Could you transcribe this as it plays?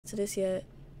to this yet.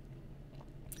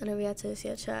 I didn't react to this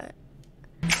yet, chat.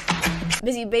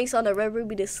 Bizzy Bakes on the Red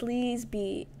Ruby, the Sleeze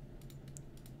beat.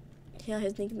 Yeah,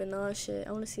 his Nicki Minaj shit.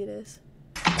 I want to see this.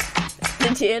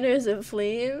 The Janners and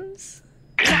Flames.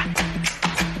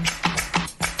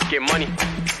 Get money.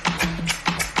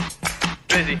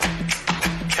 Bizzy.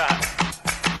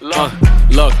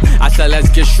 Look, I said let's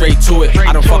get straight to it.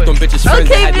 I don't fuck them bitches friends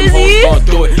that had them hoes going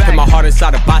through it. Put my heart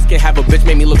inside a box, can't have a bitch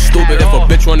make me look stupid. If a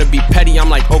bitch wanna be petty, I'm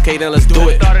like, okay, then let's do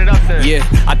it. Yeah,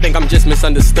 I think I'm just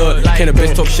misunderstood. Can a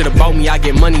bitch talk shit about me? I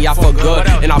get money, I fuck good,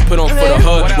 and I put on for the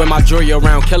hood. With my jewelry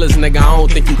around killers, nigga, I don't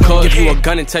think you could. Give you a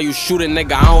gun and tell you shoot it,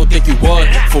 nigga, I don't think you would.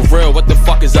 For real, what the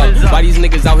fuck is up? Why these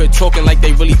niggas out here talking like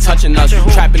they really touching us?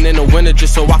 Trapping in the winter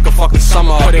just so I can fuck the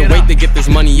summer. Couldn't wait to get this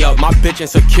money up. My bitch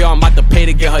insecure, I'm about to pay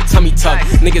to get her tummy tucked.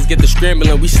 Niggas get the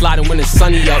scrambling, we sliding when it's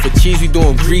sunny out. But cheese, we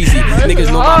doing greasy. Niggas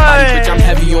know my body, bitch, I'm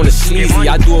heavy on the sleazy.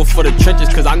 I do it for the trenches,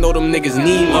 cause I know them niggas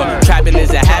need me. Trapping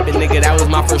is a habit, nigga, that was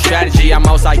my first strategy. I'm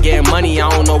outside getting money, I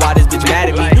don't know why this bitch mad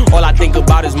at me. All I think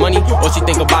about is money, all she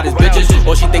think about is bitches.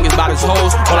 All she think about is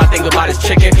hoes, all I think about is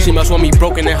chicken. She must want me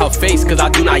broken in her face, cause I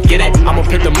do not get it. I'ma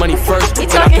put the money first, then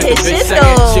I put the bitch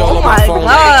second. She all on my phone,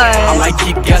 I'm like,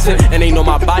 keep guessing. And they know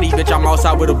my body, bitch, I'm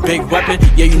outside with a big weapon.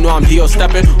 Yeah, you know I'm D.O.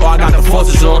 stepping, or I got the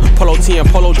forces on. Polo tee and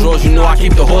polo drawers, you know I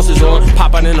keep the horses on.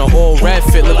 Pop out in a all red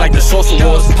fit, look like the Saucer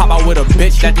Wars. Pop out with a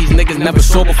bitch that these niggas never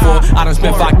saw before. I done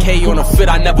spent 5K on a fit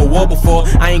I never wore before.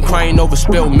 I ain't crying over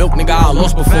spilled milk, nigga, I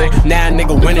lost before. Now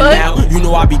nigga winning now, you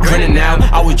know I be grinning now.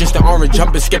 I was just an orange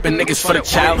jumping, skipping niggas for the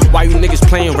child. Why you niggas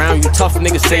playing around, you tough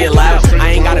niggas say it loud.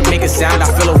 I ain't gotta make a sound,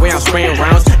 I feel the way I'm spraying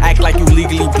rounds. Act like you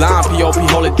legally blind, POP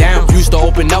hold it down. Used to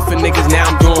open up for niggas, now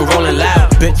I'm doing rolling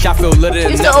loud. Bitch, I feel lit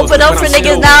in. Used to open up for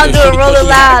niggas, now I'm doing rolling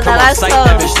loud. Now that's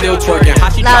still twerking.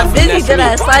 Nah, Bizzy did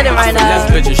that sliding right now.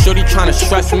 Bitches, shorty tryna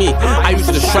stress me. I used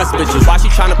to stress bitches. Why she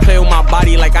tryna play with my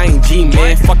body like I ain't G,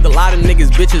 man? Fucked a lot of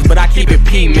niggas, bitches, but I keep it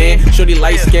P, man. Shorty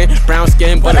light skin, brown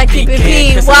skin, but I keep it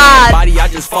P. Why? I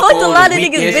just fucked a lot of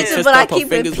niggas, bitches, but I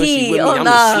keep it P. Oh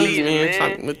nah.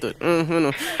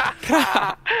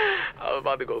 I was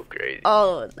about to go crazy.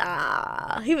 Oh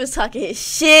nah, he was talking his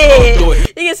shit.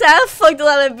 Nigga said I fucked a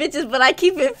lot of bitches, but I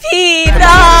keep it P.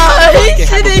 Nah, he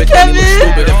shouldn't come in.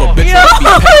 Yo,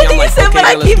 nigga said, but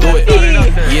I keep it P.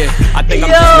 Yeah, I think I'm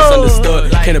just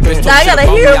misunderstood. Can a bitch talk shit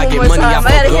about me? I get money, I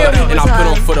fuck good, and I put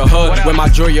on for the hood. With my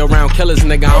jewelry around killers,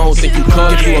 nigga, I don't think you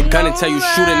could. Give you a gun and tell you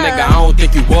shoot it, nigga, I don't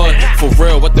think you would. For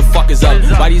real, what the fuck is up?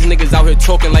 Why these niggas out here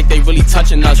talking like they really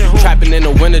touching us? Trapping in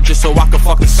the winter just so I can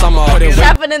fuck the summer up.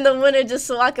 Trapping in the winter just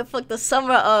so I can fuck the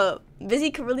summer up.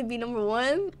 Bizzy could really be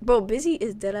 #1? Bro, Bizzy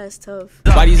is dead ass tough.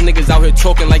 Why these niggas out here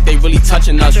talking like they really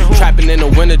touching us? Trapping in the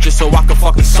winter just so I can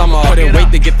fuck the summer up. Couldn't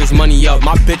wait to get this money up.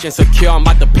 My bitch insecure, I'm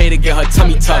about to pay to get her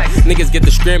tummy tucked. Niggas get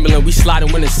the scrambling, we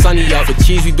sliding when it's sunny up. For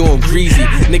cheese, we doing greasy.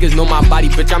 Niggas know my body,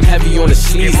 bitch, I'm heavy on the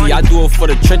sleazy. I do it for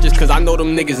the trenches, cause I know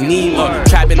them niggas need me.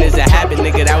 Trapping is a habit,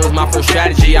 nigga, that was my first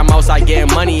strategy. I'm outside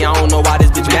getting money, I don't know why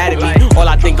this bitch mad at me. All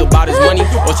I think about is money.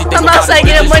 All she think I'm outside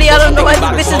getting money, I don't know why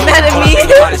this bitch is mad at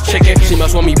me. She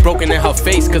must want me broken in her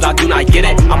face, cause I do not get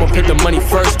it. I'ma put the money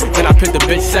first, then I put the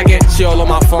bitch second. She all on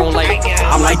my phone like,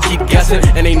 I'm like, keep guessing.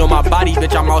 And they know my body,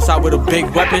 bitch, I'm outside with a big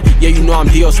weapon. Yeah, you know I'm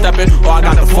D.O. stepping, or I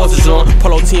got the forces on.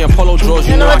 Polo tee and polo drawers,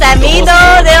 you know what that mean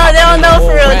though? They don't know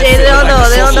for real, Jay, they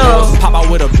don't know. Pop out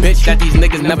with a bitch that these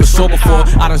niggas never saw before.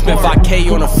 I done spent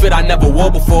 5K on a fit I never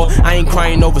wore before. I ain't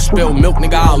crying over spilled milk,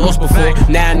 nigga, I lost before.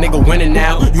 Now nigga winning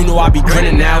now, you know I be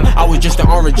grinning now. I was just an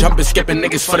orange jumping, skipping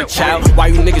niggas for the child. Why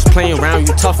you niggas playing around,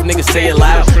 you tough niggas say it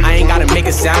loud. I ain't gotta make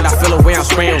a sound, I feel the way I'm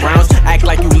spraying rounds. Act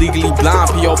like you legally blind,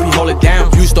 POP hold it down.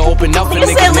 Used to open up for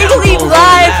niggas, said legally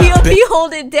blind, POP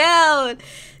hold it down.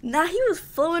 Nah, he was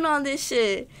flowing on this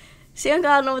shit. See, I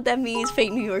gotta know what that means,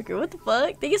 fake New Yorker. What the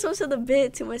fuck? Thank you so much for the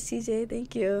bit. Too much CJ,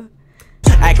 thank you.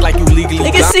 Act like you legally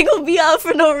nigga single me out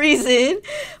for no reason.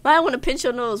 Why I wanna pinch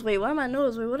your nose? Wait, why my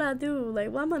nose? Wait, what I do? Like,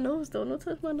 why my nose though? Don't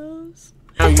touch my nose.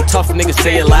 You tough niggas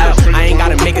say it loud. I ain't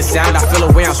gotta make a sound, I feel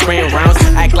the way I'm spraying rounds.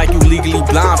 Act like you legally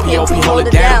blind, POP hold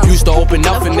it down. Used to open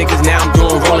up for niggas, now I'm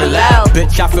doing rolling loud.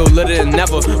 Bitch, I feel litter than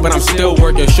never, but I'm still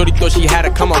working. Shorty thought she had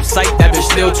to come up sight, that bitch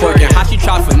still twerking. How she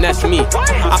try to finesse me?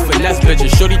 I finesse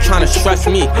bitches. Shorty tryna stress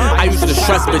me. I used to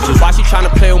stress bitches. Why she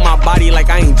tryna play with my body like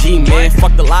I ain't G, man?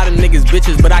 Fucked a lot of niggas,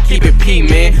 bitches, but I keep it P,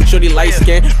 man. Shorty light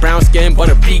skin, brown skin, but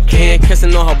a pecan.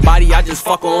 Kissing on her body, I just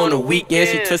fuck her on the weekend.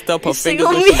 She twist up her fingers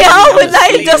when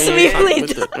she just me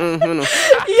please. Yo,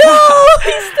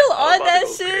 he's still on that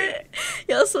shit.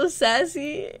 Yo, so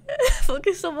sassy.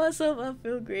 Focus on myself, I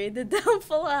feel great. The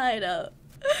downfall of Hideout.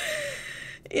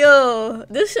 Yo,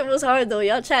 this shit was hard though.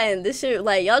 Y'all chatting. This shit,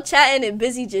 like, y'all chatting and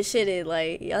Bizzy just shitted.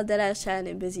 Like, y'all dead ass chatting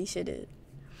and Bizzy shitted.